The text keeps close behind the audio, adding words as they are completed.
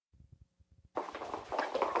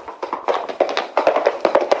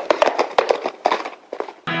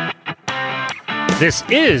This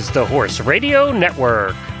is the Horse Radio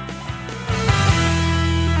Network.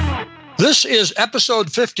 This is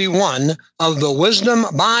episode 51 of the Wisdom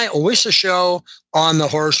by Wisa show on the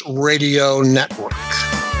Horse Radio Network.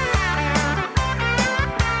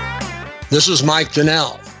 This is Mike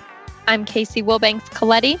Donnell. I'm Casey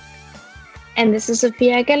Wilbanks-Coletti. And this is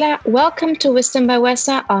Sophia Aguilar. Welcome to Wisdom by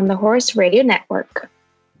Wisa on the Horse Radio Network.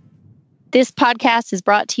 This podcast is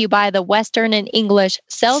brought to you by the Western and English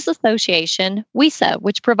Sales Association, WESA,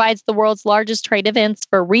 which provides the world's largest trade events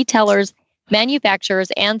for retailers, manufacturers,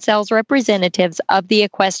 and sales representatives of the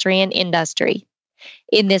equestrian industry.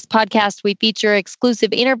 In this podcast, we feature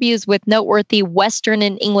exclusive interviews with noteworthy Western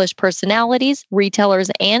and English personalities, retailers,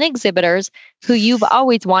 and exhibitors who you've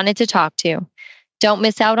always wanted to talk to. Don't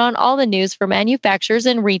miss out on all the news for manufacturers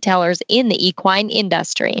and retailers in the equine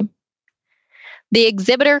industry. The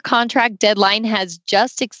exhibitor contract deadline has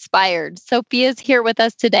just expired. Sophia's here with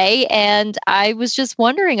us today, and I was just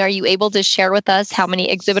wondering, are you able to share with us how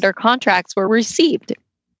many exhibitor contracts were received?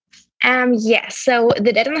 Yes, so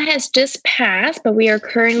the deadline has just passed, but we are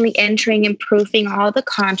currently entering and proofing all the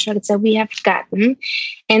contracts that we have gotten.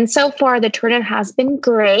 And so far, the turnout has been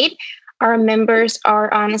great. Our members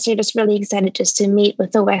are honestly just really excited just to meet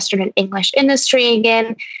with the Western and English industry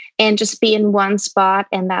again and just be in one spot.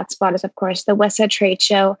 And that spot is, of course, the WESA Trade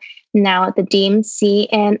Show now at the DMC.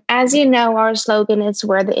 And as you know, our slogan is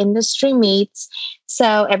where the industry meets.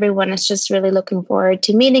 So everyone is just really looking forward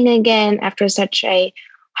to meeting again after such a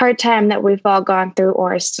hard time that we've all gone through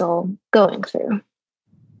or are still going through.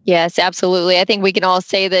 Yes, absolutely. I think we can all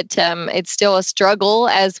say that it's still a struggle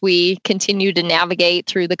as we continue to navigate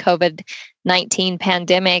through the COVID-19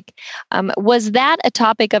 pandemic. Was that a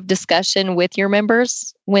topic of discussion with your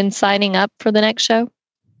members when signing up for the next show?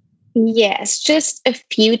 Yes, just a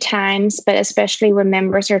few times, but especially when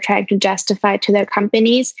members are trying to justify to their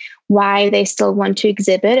companies why they still want to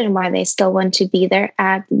exhibit and why they still want to be there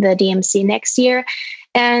at the DMC next year.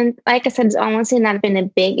 And like I said, it's honestly not been a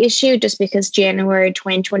big issue just because January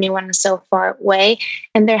 2021 is so far away.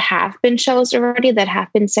 And there have been shows already that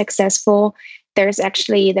have been successful. There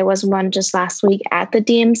was one just last week at the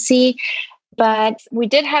DMC. But we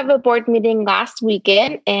did have a board meeting last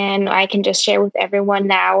weekend, and I can just share with everyone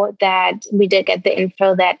now that we did get the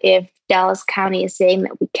info that if Dallas County is saying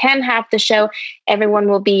that we can have the show, everyone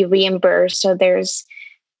will be reimbursed. So there's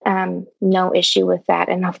no issue with that.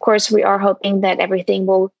 And of course, we are hoping that everything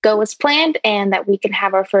will go as planned and that we can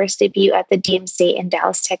have our first debut at the DMC in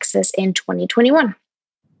Dallas, Texas in 2021.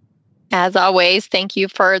 As always, thank you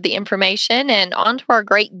for the information, and on to our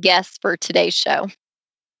great guests for today's show.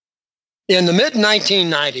 In the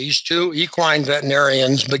mid-1990s, two equine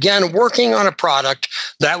veterinarians began working on a product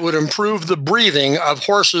that would improve the breathing of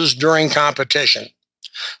horses during competition.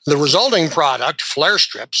 The resulting product, Flare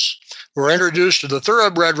Strips, were introduced to the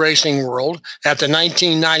thoroughbred racing world at the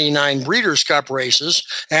 1999 Breeders' Cup races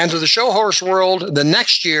and to the show horse world the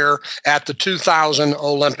next year at the 2000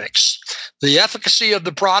 Olympics. The efficacy of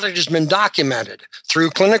the product has been documented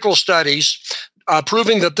through clinical studies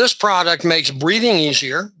proving that this product makes breathing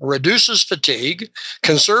easier, reduces fatigue,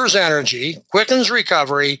 conserves energy, quickens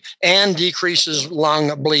recovery, and decreases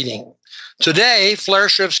lung bleeding. Today, Flare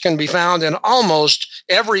Strips can be found in almost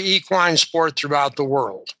every equine sport throughout the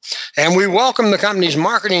world. And we welcome the company's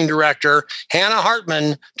marketing director, Hannah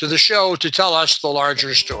Hartman, to the show to tell us the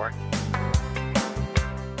larger story.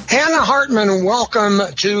 Hannah Hartman, welcome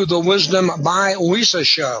to the Wisdom by Wisa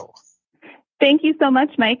show. Thank you so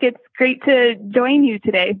much, Mike. It's great to join you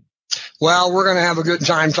today. Well, we're going to have a good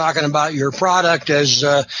time talking about your product. As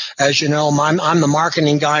you know, I'm the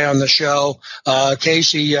marketing guy on the show.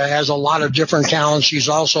 Casey has a lot of different talents. She's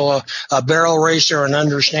also a barrel racer and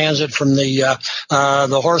understands it from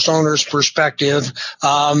the horse owner's perspective.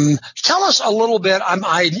 Tell us a little bit.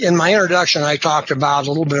 In my introduction, I talked about a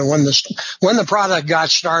little bit of when the product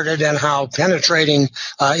got started and how penetrating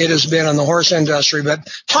it has been in the horse industry. But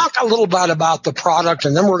talk a little bit about the product,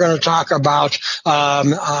 and then we're going to talk about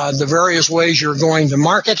the various ways you're going to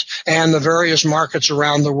market and the various markets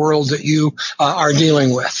around the world that you are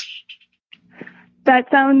dealing with.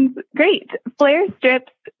 That sounds great. Flare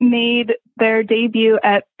Strips made their debut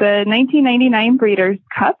at the 1999 Breeders'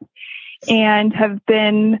 Cup and have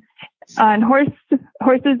been on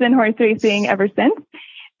horses and horse racing ever since.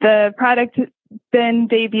 The product then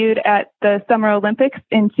debuted at the Summer Olympics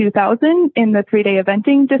in 2000 in the 3-day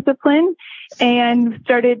eventing discipline and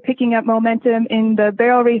started picking up momentum in the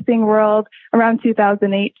barrel racing world around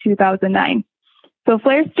 2008, 2009. So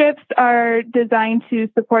Flare Strips are designed to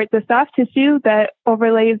support the soft tissue that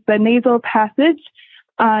overlays the nasal passage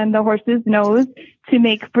on the horse's nose to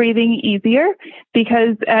make breathing easier,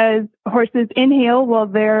 because as horses inhale while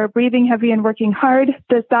they're breathing heavy and working hard,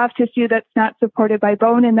 the soft tissue that's not supported by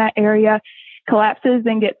bone in that area collapses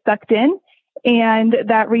and gets sucked in, and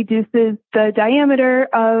that reduces the diameter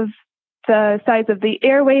of the size of the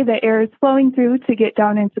airway the air is flowing through to get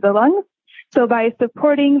down into the lungs. So by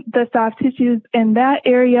supporting the soft tissues in that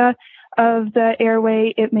area of the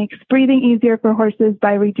airway, it makes breathing easier for horses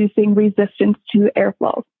by reducing resistance to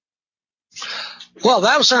airflow. Well,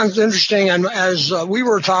 that sounds interesting. And as we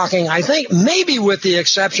were talking, I think maybe with the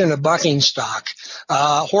exception of bucking stock,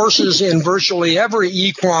 horses in virtually every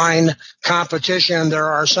equine competition, there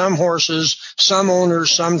are some horses, some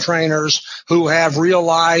owners, some trainers who have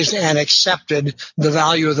realized and accepted the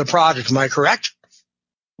value of the product. Am I correct?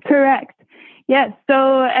 Correct. Yes.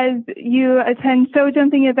 So as you attend show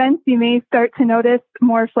jumping events, you may start to notice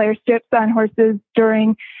more flare strips on horses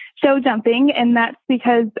during show jumping. And that's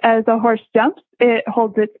because as a horse jumps, it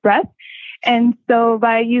holds its breath. And so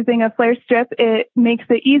by using a flare strip, it makes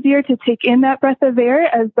it easier to take in that breath of air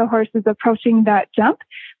as the horse is approaching that jump.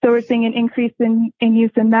 So we're seeing an increase in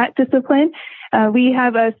use in that discipline. We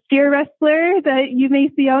have a steer wrestler that you may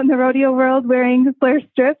see out in the rodeo world wearing flare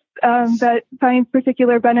strips that finds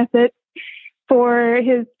particular benefits for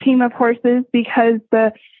his team of horses because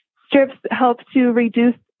the strips help to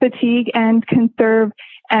reduce fatigue and conserve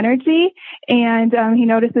energy. And he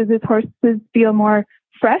notices his horses feel more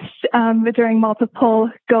fresh during multiple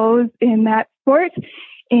goes in that sport.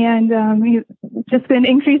 And he's just been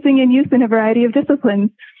increasing in use in a variety of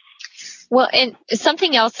disciplines. Well, and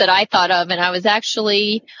something else that I thought of, and I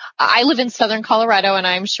live in Southern Colorado, and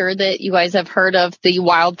I'm sure that you guys have heard of the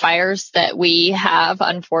wildfires that we have,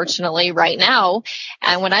 unfortunately, right now.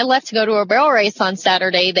 And when I left to go to a barrel race on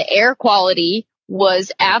Saturday, the air quality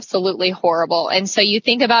was absolutely horrible. And so you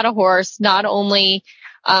think about a horse not only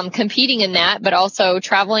competing in that, but also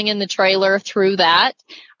traveling in the trailer through that,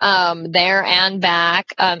 there and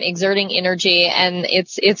back, exerting energy. And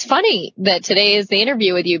it's funny that today is the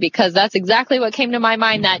interview with you, because that's exactly what came to my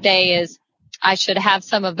mind that day is I should have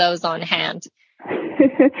some of those on hand.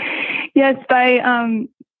 Yes.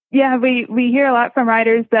 We hear a lot from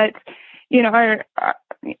riders that, are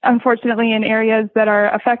unfortunately in areas that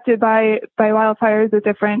are affected by wildfires with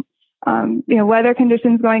different weather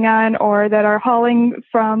conditions going on, or that are hauling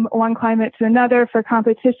from one climate to another for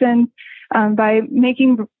competitions. By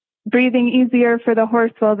making breathing easier for the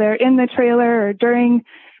horse while they're in the trailer or during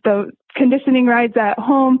the conditioning rides at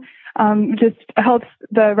home, just helps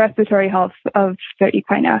the respiratory health of the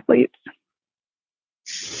equine athletes.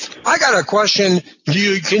 I got a question.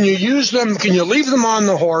 Can you use them? Can you leave them on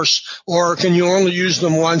the horse, or can you only use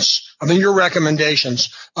them once? I mean, your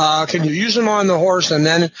recommendations. Can you use them on the horse and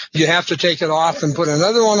then you have to take it off and put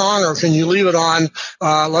another one on, or can you leave it on?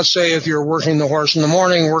 Let's say if you're working the horse in the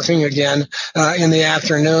morning, working again in the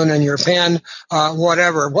afternoon in your pen,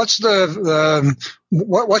 whatever. What's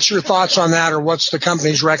what's your thoughts on that, or what's the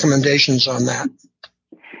company's recommendations on that?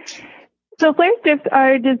 So flare strips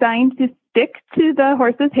are designed to stick to the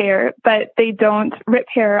horse's hair, but they don't rip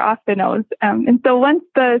hair off the nose. And so once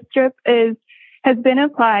the strip has been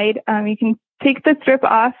applied, you can take the strip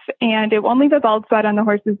off and it won't leave a bald spot on the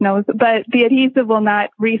horse's nose, but the adhesive will not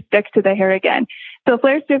re-stick to the hair again. So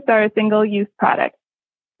flare strips are a single-use product.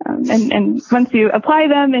 And once you apply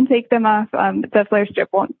them and take them off, the flare strip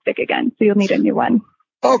won't stick again. So you'll need a new one.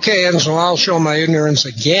 Okay, and so I'll show my ignorance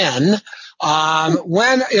again.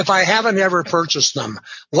 If I haven't ever purchased them,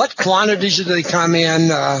 what quantities do they come in?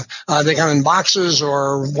 They come in boxes,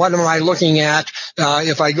 or what am I looking at?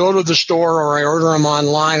 If I go to the store or I order them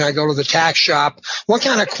online, I go to the tack shop. What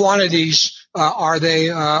kind of quantities are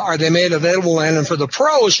they made available in? And for the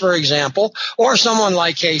pros, for example, or someone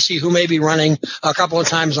like Casey who may be running a couple of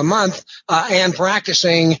times a month and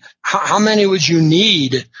practicing, how many would you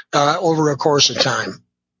need over a course of time?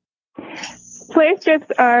 Flare strips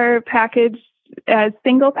are packaged as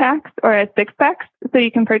single packs or as 6-packs. So you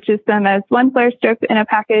can purchase them as one flare strip in a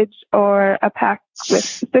package or a pack with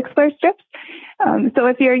 6 flare strips. So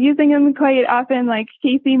if you're using them quite often, like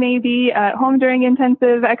Casey may be at home during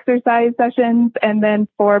intensive exercise sessions, and then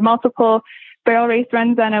for multiple barrel race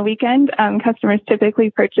runs on a weekend, customers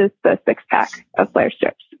typically purchase the 6-pack of flare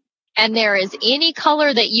strips. And there is any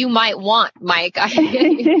color that you might want, Mike.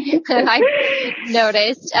 I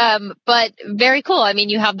noticed, but very cool. I mean,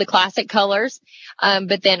 you have the classic colors,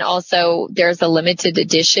 but then also there's a limited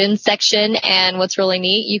edition section. And what's really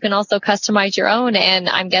neat, you can also customize your own. And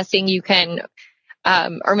I'm guessing you can,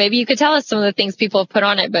 or maybe you could tell us some of the things people have put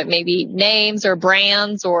on it, but maybe names or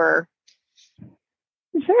brands or.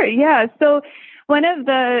 Sure. Yeah. So one of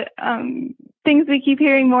the things we keep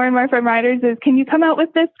hearing more and more from riders is, can you come out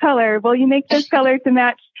with this color? Will you make this color to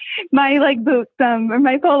match my like boots, or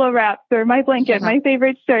my polo wraps, or my blanket, my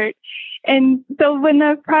favorite shirt? And so when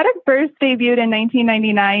the product first debuted in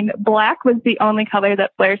 1999, black was the only color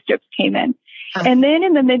that flare strips came in. And then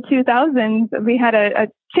in the mid 2000s, we had a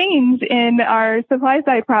change in our supply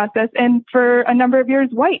side process. And for a number of years,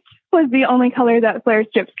 white was the only color that flare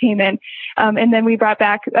strips came in. And then we brought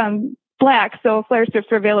back black. So flare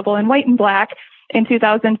strips were available in white and black in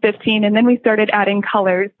 2015. And then we started adding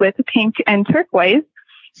colors with pink and turquoise.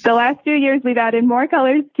 The last few years, we've added more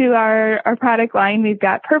colors to our product line. We've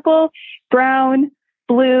got purple, brown,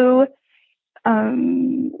 blue,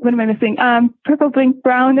 what am I missing? Purple, pink,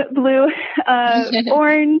 brown, blue,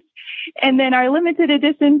 orange. And then our limited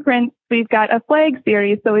edition prints, we've got a flag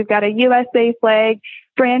series. So we've got a USA flag.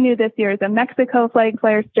 Brand new this year is a Mexico flag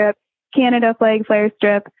flare strip, Canada flag flare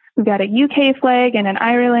strip. We've got a UK flag and an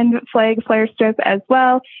Ireland flag flare strip as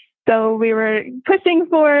well. So we were pushing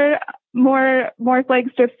for more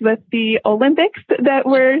flag strips with the Olympics that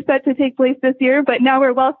were set to take place this year, but now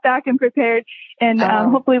we're well stocked and prepared, and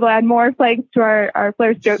hopefully we'll add more flags to our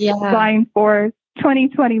flare strip line for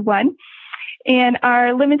 2021. And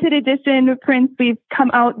our limited edition prints, we've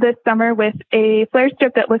come out this summer with a flare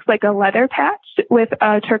strip that looks like a leather patch with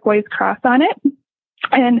a turquoise cross on it.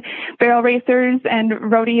 And barrel racers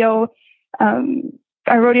and rodeo,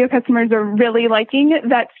 our rodeo customers are really liking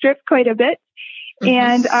that strip quite a bit.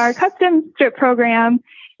 And our custom strip program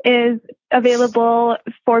is available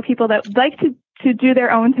for people that would like to do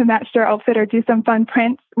their own to match their outfit or do some fun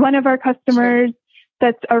prints. One of our customers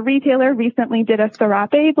that's a retailer recently did a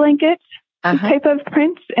serape blanket type of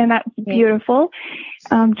print, and that's beautiful.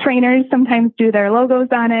 Trainers sometimes do their logos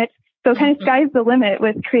on it. So kind of sky's the limit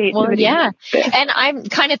with creativity. Well, and I'm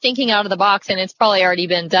kind of thinking out of the box, and it's probably already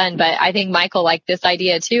been done, but I think Michael liked this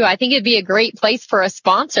idea too. I think it'd be a great place for a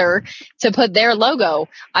sponsor to put their logo.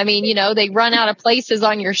 I mean, they run out of places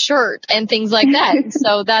on your shirt and things like that.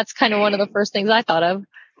 So that's kind of one of the first things I thought of.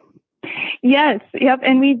 Yes. Yep.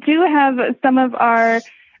 And we do have some of our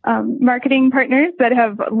marketing partners that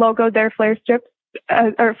have logoed their flare strips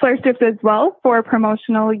or flare strips as well for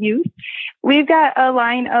promotional use. We've got a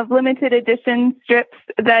line of limited edition strips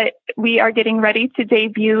that we are getting ready to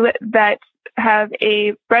debut that have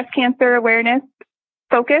a breast cancer awareness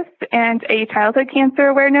focus and a childhood cancer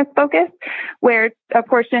awareness focus, where a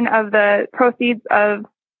portion of the proceeds of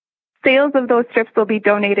sales of those strips will be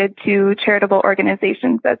donated to charitable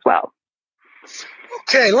organizations as well.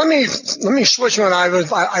 Okay, let me switch one.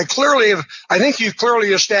 I think you clearly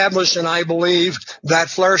established, and I believe that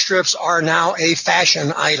flare strips are now a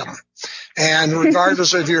fashion item. And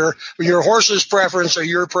regardless of your horse's preference or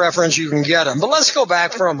your preference, you can get them. But let's go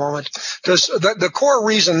back for a moment, because the core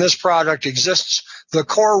reason this product exists, the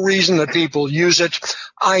core reason that people use it,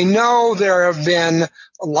 I know there have been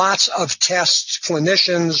lots of tests,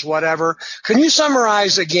 clinicians, whatever. Can you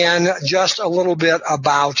summarize again just a little bit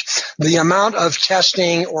about the amount of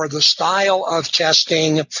testing or the style of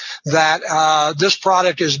testing that this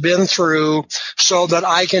product has been through, so that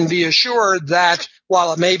I can be assured that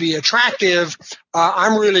while it may be attractive,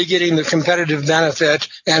 I'm really getting the competitive benefit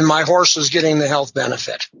and my horse is getting the health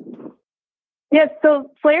benefit? Yes,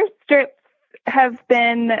 so flare strips have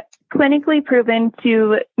been clinically proven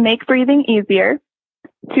to make breathing easier,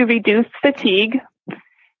 to reduce fatigue.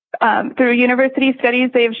 Through university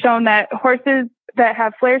studies, they've shown that horses that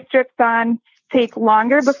have flare strips on take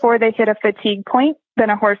longer before they hit a fatigue point than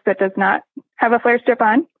a horse that does not have a flare strip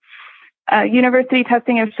on. University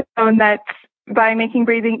testing has shown that by making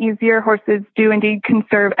breathing easier, horses do indeed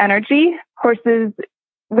conserve energy. Horses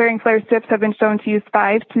wearing flare strips have been shown to use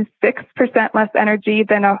 5 to 6% less energy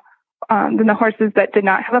than the horses that did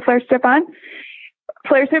not have a flare strip on.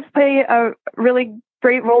 Flare strips play a really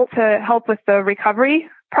great role to help with the recovery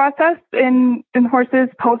process in horses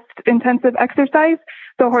post-intensive exercise.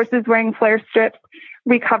 So horses wearing flare strips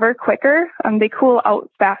recover quicker. They cool out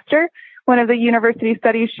faster. One of the university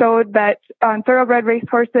studies showed that on thoroughbred race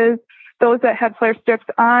horses, those that had flare strips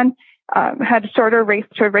on had shorter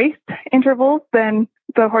race-to-race intervals than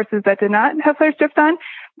the horses that did not have flare strips on.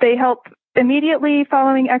 They help immediately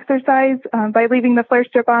following exercise by leaving the flare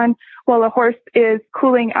strip on while a horse is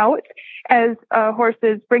cooling out, as a horse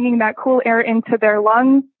is bringing that cool air into their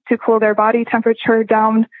lungs to cool their body temperature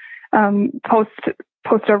down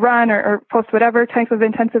post a run or post whatever type of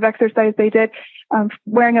intensive exercise they did.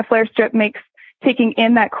 Wearing a flare strip makes taking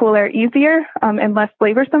in that cool air easier and less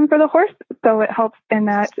laborsome for the horse. So it helps in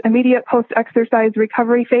that immediate post-exercise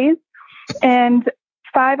recovery phase. And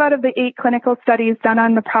 5 out of the 8 clinical studies done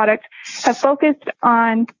on the product have focused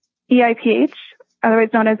on EIPH, otherwise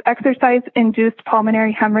known as exercise-induced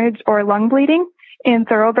pulmonary hemorrhage or lung bleeding in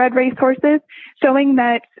thoroughbred racehorses, showing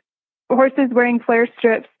that horses wearing flare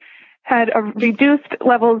strips had a reduced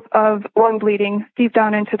levels of lung bleeding deep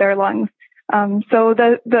down into their lungs. So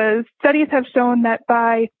the studies have shown that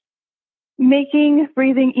by making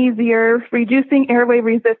breathing easier, reducing airway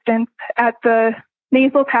resistance at the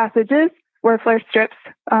nasal passages where flare strips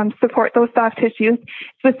support those soft tissues,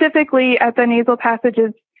 specifically at the nasal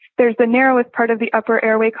passages, there's the narrowest part of the upper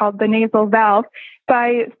airway called the nasal valve.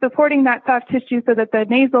 By supporting that soft tissue so that the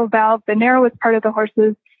nasal valve, the narrowest part of the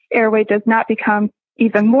horse's airway, does not become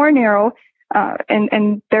even more narrow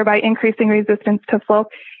and thereby increasing resistance to flow,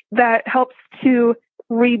 that helps to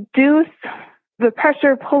reduce the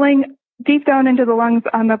pressure pulling deep down into the lungs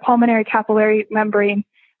on the pulmonary capillary membrane,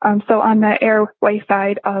 so on the airway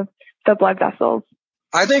side of the blood vessels.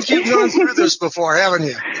 I think you've gone through this before, haven't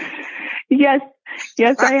you? Yes,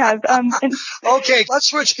 I have. Okay, let's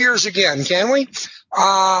switch gears again, can we?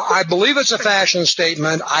 I believe it's a fashion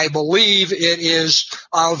statement. I believe it is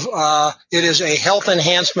a health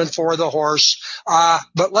enhancement for the horse.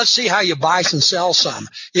 But let's see how you buy and sell some.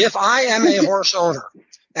 If I am a horse owner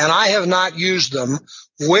and I have not used them,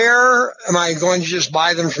 where am I going to just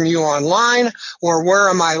buy them from you online, or where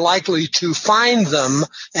am I likely to find them?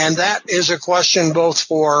 And that is a question both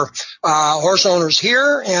for horse owners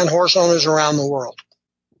here and horse owners around the world.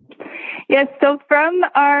 Yes, so from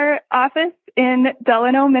our office in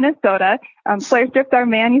Delano, Minnesota, flare strips are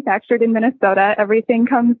manufactured in Minnesota. Everything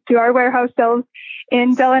comes to our warehouse shelves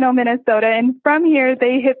in Delano, Minnesota. And from here,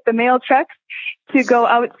 they hit the mail trucks to go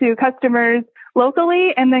out to customers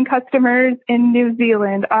locally, and then customers in New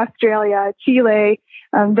Zealand, Australia, Chile,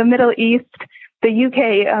 the Middle East, the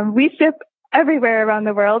UK. We ship everywhere around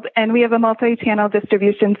the world, and we have a multi-channel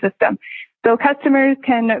distribution system. So customers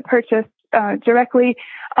can purchase directly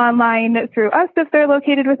online through us if they're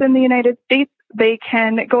located within the United States. They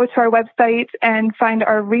can go to our website and find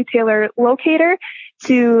our retailer locator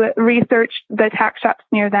to research the tack shops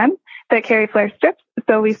near them that carry flare strips.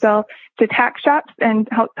 So we sell to tack shops and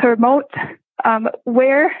help promote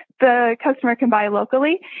where the customer can buy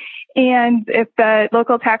locally. And if the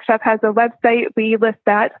local tack shop has a website, we list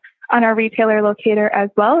that on our retailer locator as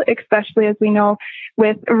well, especially as we know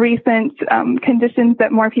with recent conditions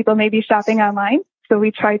that more people may be shopping online. So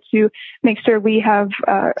we try to make sure we have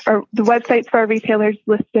the websites for our retailers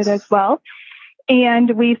listed as well.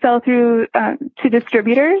 And we sell through to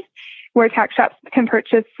distributors where tack shops can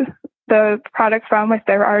purchase the product from. If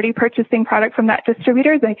they're already purchasing product from that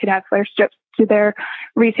distributor, they can add flare strips to their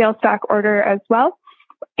retail stock order as well.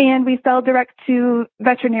 And we sell direct to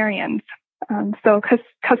veterinarians. So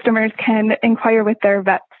customers can inquire with their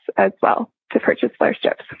vets as well to purchase flare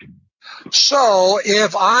strips. So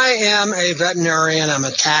if I am a veterinarian, I'm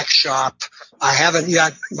a tack shop, I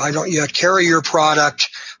don't yet carry your product,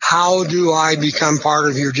 how do I become part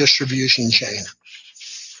of your distribution chain?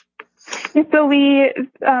 So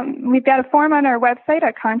we've got a form on our website,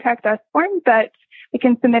 a contact us form that we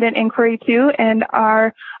can submit an inquiry to, and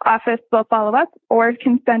our office will follow up, or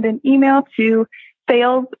can send an email to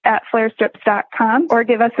sales@flarestrips.com, or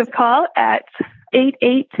give us a call at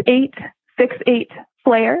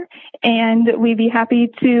 888-68-FLARE, and we'd be happy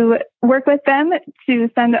to work with them to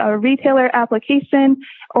send a retailer application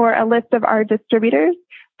or a list of our distributors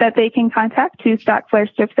that they can contact to stock flare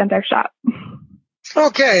strips in their shop.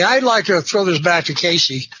 Okay, I'd like to throw this back to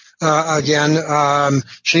Casey again.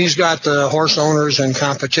 She's got the horse owners and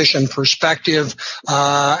competition perspective,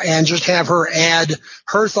 and just have her add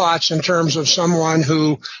her thoughts in terms of someone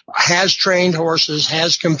who has trained horses,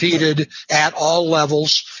 has competed at all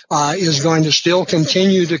levels, is going to still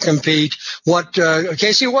continue to compete.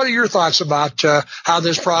 Casey, what are your thoughts about how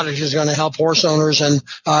this product is going to help horse owners and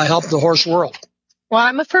help the horse world? Well,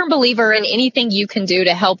 I'm a firm believer in anything you can do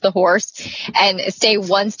to help the horse and stay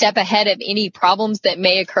one step ahead of any problems that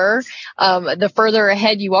may occur. The further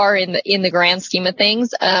ahead you are in the grand scheme of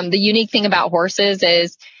things. The unique thing about horses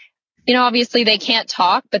is, obviously they can't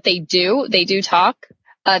talk, but they do talk.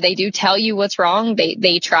 They do tell you what's wrong.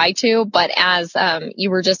 They try to, but as you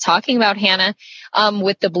were just talking about, Hannah,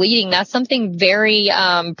 with the bleeding, that's something very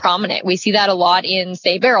prominent. We see that a lot in,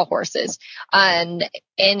 say, barrel horses, and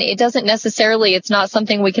it doesn't necessarily. It's not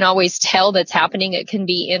something we can always tell that's happening. It can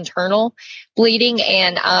be internal bleeding,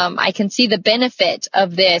 and I can see the benefit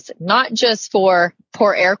of this, not just for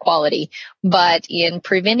poor air quality, but in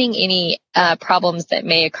preventing any problems that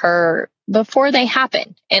may occur before they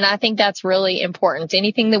happen. And I think that's really important.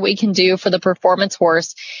 Anything that we can do for the performance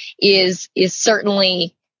horse is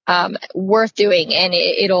certainly worth doing, and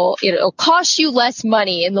it'll cost you less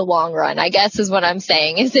money in the long run, I guess is what I'm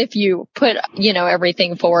saying, is if you put,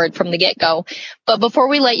 everything forward from the get-go. But before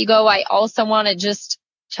we let you go, I also want to just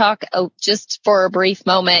talk just for a brief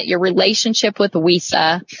moment, your relationship with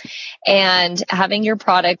WISA and having your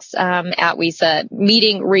products at WISA,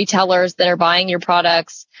 meeting retailers that are buying your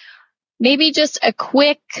products. Maybe just a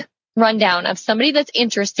quick rundown of somebody that's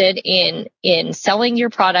interested in selling your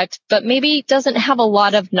product, but maybe doesn't have a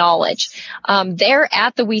lot of knowledge. They're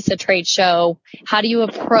at the WISA trade show. How do you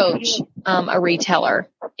approach a retailer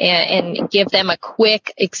and give them a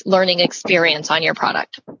quick learning experience on your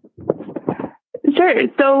product? Sure.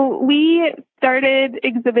 So we started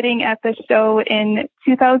exhibiting at the show in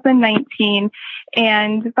 2019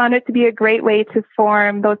 and found it to be a great way to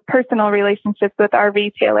form those personal relationships with our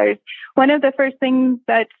retailers. One of the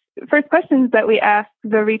first questions that we ask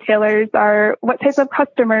the retailers are, what type of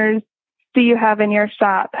customers do you have in your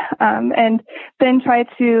shop? And then try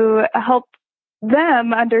to help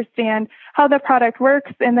them understand how the product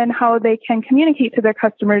works and then how they can communicate to their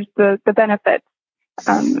customers the benefits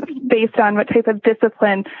based on what type of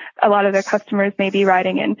discipline a lot of their customers may be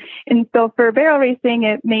riding in. And so for barrel racing,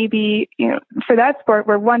 it may be, for that sport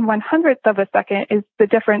where 1/100th of a second is the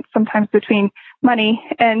difference sometimes between money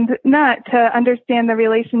and not, to understand the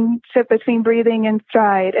relationship between breathing and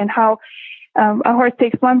stride and how a horse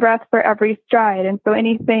takes one breath for every stride. And so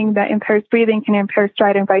anything that impairs breathing can impair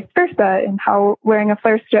stride and vice versa, and how wearing a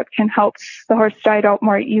flare strip can help the horse stride out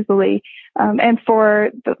more easily, and for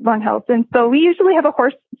the lung health. And so we usually have a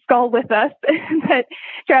horse skull with us that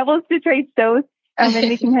travels to trade shows. And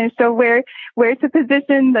we can kind of show where to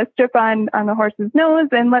position the strip on the horse's nose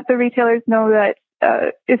and let the retailers know that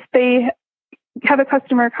if they have a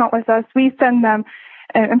customer account with us, we send them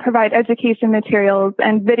and provide education materials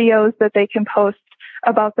and videos that they can post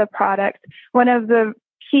about the product. One of the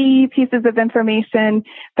key pieces of information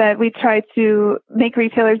that we try to make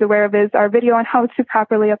retailers aware of is our video on how to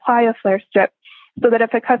properly apply a flare strip, so that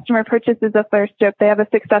if a customer purchases a flare strip, they have a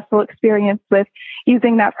successful experience with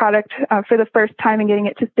using that product for the first time and getting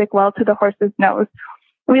it to stick well to the horse's nose.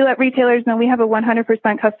 We let retailers know we have a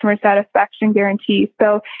 100% customer satisfaction guarantee.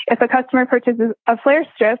 So if a customer purchases a flare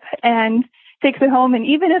strip and takes it home, and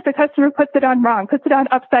even if the customer puts it on wrong, puts it on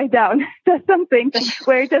upside down, does something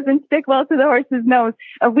where it doesn't stick well to the horse's nose,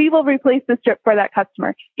 we will replace the strip for that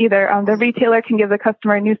customer. Either the retailer can give the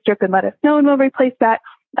customer a new strip and let us know, and we'll replace that.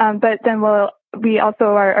 But then we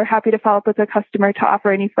also are happy to follow up with the customer to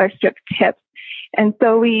offer any flare strip tips. And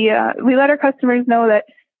so we let our customers know that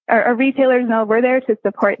our retailers know we're there to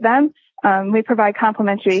support them. We provide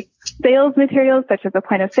complimentary sales materials such as a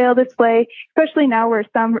point of sale display, especially now where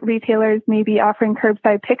some retailers may be offering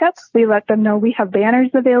curbside pickups. We let them know we have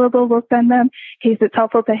banners available. We'll send them in case it's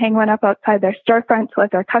helpful to hang one up outside their storefront to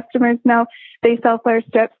let their customers know they sell flare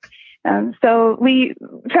strips. So we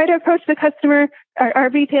try to approach the customer, our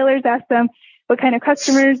retailers, ask them what kind of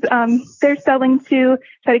customers they're selling to,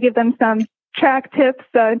 try to give them some track tips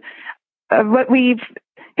of what we've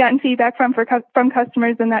gotten feedback from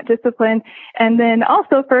customers in that discipline. And then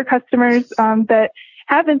also for customers that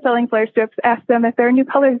have been selling flare strips, ask them if there are new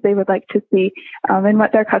colors they would like to see and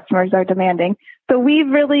what their customers are demanding. So we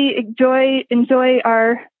really enjoy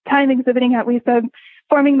our time exhibiting at WISA,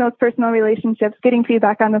 forming those personal relationships, getting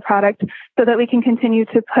feedback on the product so that we can continue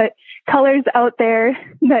to put colors out there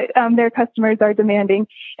that their customers are demanding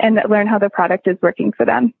and learn how the product is working for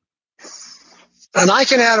them. And I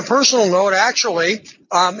can add a personal note. Actually,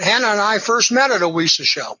 Hannah and I first met at a WISA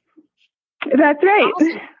show. That's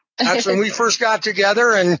right. That's when we first got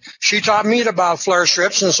together, and she taught me about flare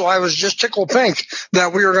strips, and so I was just tickled pink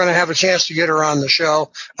that we were going to have a chance to get her on the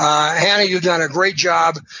show. Hannah, you've done a great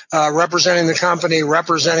job representing the company,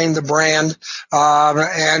 representing the brand,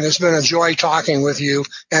 and it's been a joy talking with you.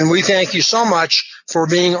 And we thank you so much for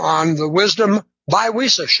being on the Wisdom by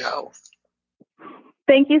WISA show.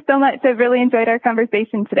 Thank you so much. I've really enjoyed our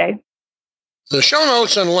conversation today. The show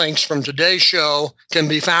notes and links from today's show can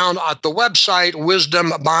be found at the website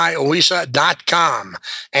wisdombywisa.com.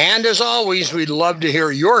 And as always, we'd love to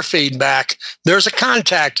hear your feedback. There's a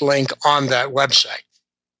contact link on that website.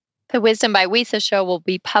 The Wisdom by WISA show will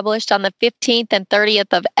be published on the 15th and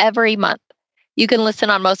 30th of every month. You can listen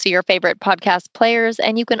on most of your favorite podcast players,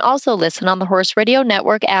 and you can also listen on the Horse Radio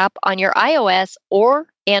Network app on your iOS or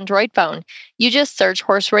Android phone. You just search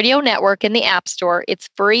Horse Radio Network in the App Store. It's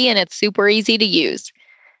free and it's super easy to use.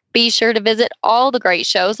 Be sure to visit all the great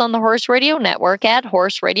shows on the Horse Radio Network at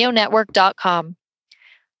horseradionetwork.com.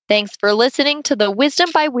 Thanks for listening to the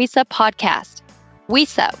Wisdom by WISA podcast.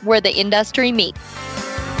 WISA, where the industry meets.